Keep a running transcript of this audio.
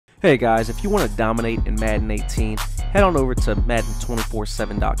Hey guys, if you want to dominate in Madden 18, head on over to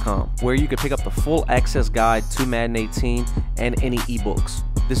Madden247.com, where you can pick up the full access guide to Madden 18 and any ebooks.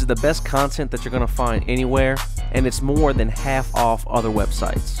 This is the best content that you're going to find anywhere, and it's more than half off other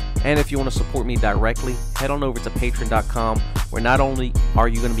websites. And if you want to support me directly, head on over to Patreon.com, where not only are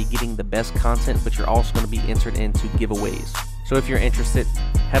you going to be getting the best content, but you're also going to be entered into giveaways. So if you're interested,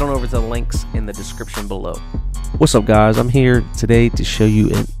 head on over to the links in the description below. What's up guys, I'm here today to show you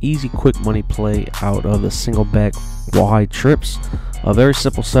an easy quick money play out of the Singleback wide trips. A very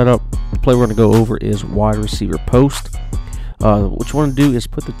simple setup. The play we're going to go over is wide receiver post. What you want to do is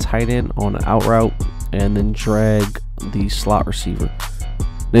put the tight end on an out route and then drag the slot receiver.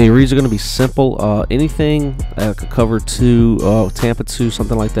 Now your reads are going to be simple. Anything cover 2, Tampa 2,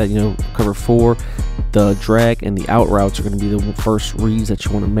 something like that, cover 4. The drag and the out routes are going to be the first reads that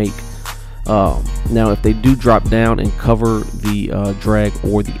you want to make. Now if they do drop down and cover the drag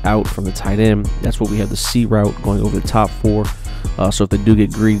or the out from the tight end, that's what we have the C route going over the top 4. So if they do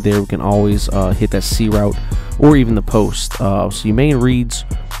get greedy there, we can always hit that C route or even the post. So your main reads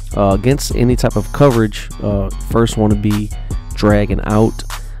against any type of coverage, first want to be drag and out.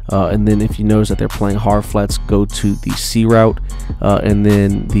 And then if you notice that they're playing hard flats, go to the C route, and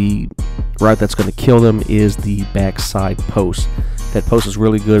then the route that's going to kill them is the backside post. That post is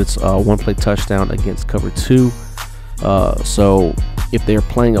really good. It's a one-play touchdown against cover 2. So if they're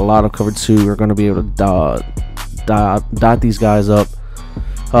playing a lot of cover 2, we're going to be able to dot these guys up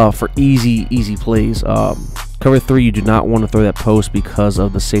for easy plays. Cover 3, you do not want to throw that post because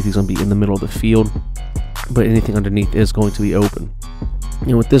of the safety's going to be in the middle of the field, but anything underneath is going to be open.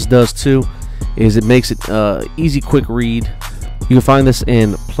 And what this does too is it makes it easy, quick read. You can find this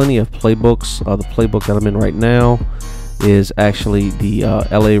in plenty of playbooks. The playbook that I'm in right now is actually the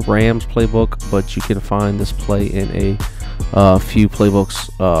LA Rams playbook, but you can find this play in a few playbooks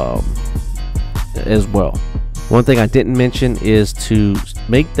as well. One thing I didn't mention is to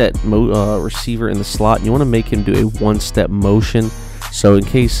make that receiver in the slot, you want to make him do a one-step motion. So in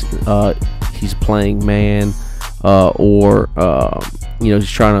case he's playing man or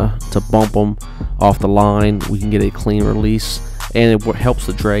just trying to bump him off the line, we can get a clean release, and it helps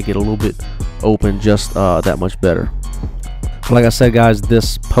the drag get a little bit open just that much better. Like I said guys,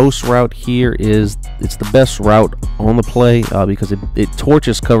 this post route here it's the best route on the play because it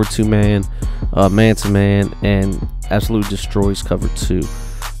torches cover 2 man to man and absolutely destroys cover 2.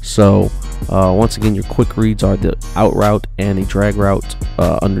 So once again, your quick reads are the out route and the drag route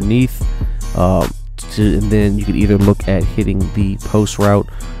underneath, and then you could either look at hitting the post route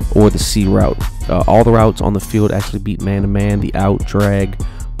or the C route. All the routes on the field actually beat man to man, the out, drag,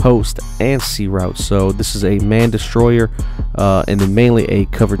 post, and C route. So this is a man destroyer and then mainly a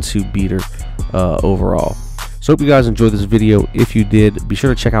cover 2 beater overall. So hope you guys enjoyed this video. If you did, be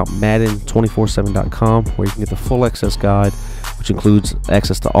sure to check out Madden247.com, where you can get the full access guide, which includes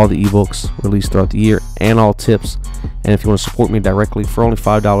access to all the ebooks released throughout the year and all tips. And if you want to support me directly for only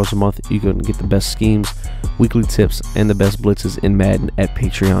 $5 a month, you can get the best schemes, weekly tips, and the best blitzes in Madden at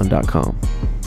Patreon.com.